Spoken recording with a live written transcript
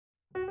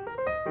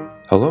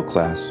Hello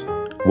class,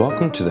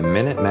 welcome to the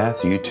Minute Math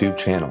YouTube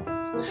channel.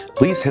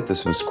 Please hit the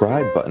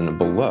subscribe button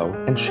below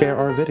and share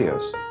our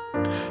videos.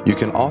 You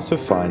can also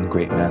find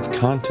great math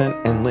content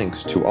and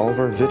links to all of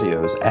our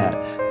videos at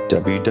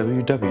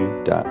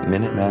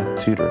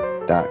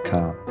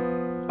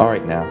www.minutemathtutor.com.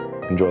 Alright now,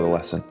 enjoy the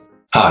lesson.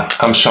 Hi,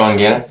 I'm Sean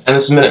Gannon, and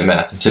this is Minute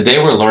Math, and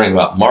today we're learning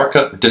about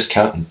markup,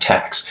 discount, and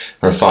tax.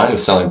 We're finding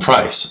the selling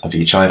price of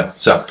each item.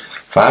 So,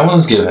 if I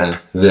was given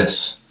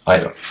this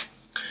item,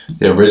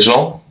 the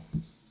original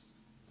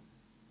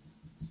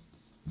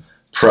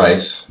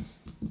price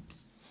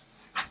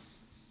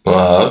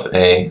of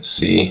a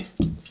C,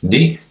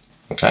 D,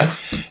 okay,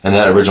 and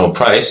that original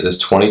price is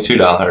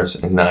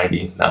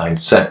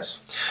 $22.99.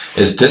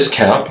 Its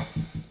discount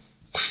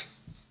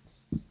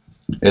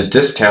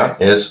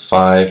is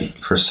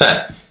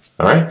 5%.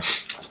 All right.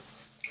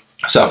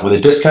 So with a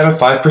discount of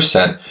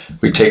 5%,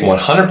 we take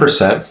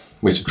 100%,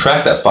 we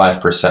subtract that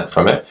 5%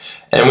 from it,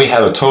 and we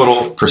have a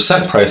total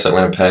percent price that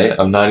we're going to pay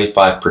of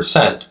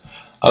 95%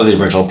 of the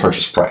original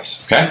purchase price.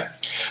 Okay.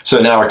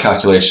 So now our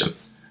calculation: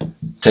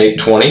 take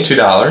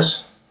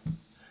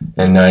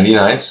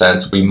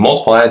 $22.99. We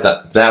multiply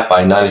that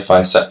by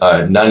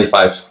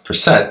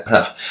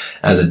 95%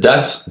 as a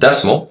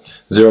decimal,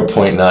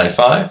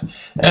 0.95.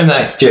 And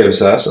that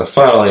gives us a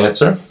final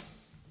answer,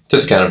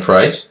 discounted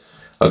price,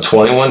 of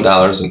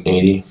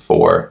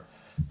 $21.84.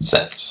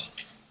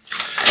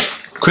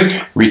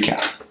 Quick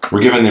recap.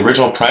 We're given the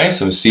original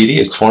price of a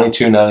CD is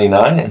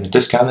 $22.99 and the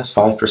discount is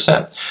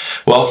 5%.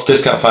 Well, if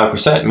discount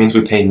 5% means we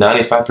pay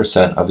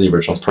 95% of the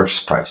original purchase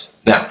price.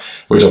 Now,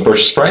 original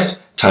purchase price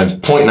times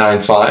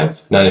 0.95,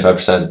 95%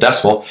 as a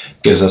decimal,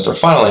 gives us our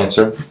final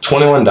answer,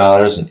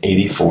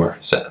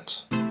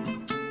 $21.84.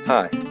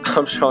 Hi,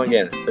 I'm Sean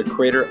Gannon, the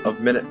creator of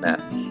Minute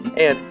Math,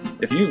 and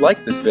if you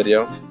like this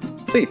video,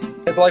 please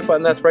hit the like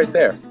button that's right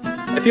there.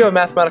 If you have a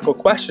mathematical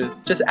question,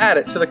 just add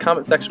it to the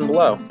comment section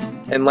below.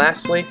 And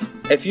lastly,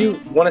 if you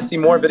want to see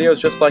more videos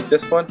just like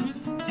this one,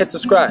 hit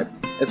subscribe.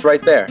 It's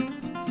right there.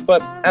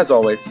 But as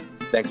always,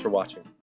 thanks for watching.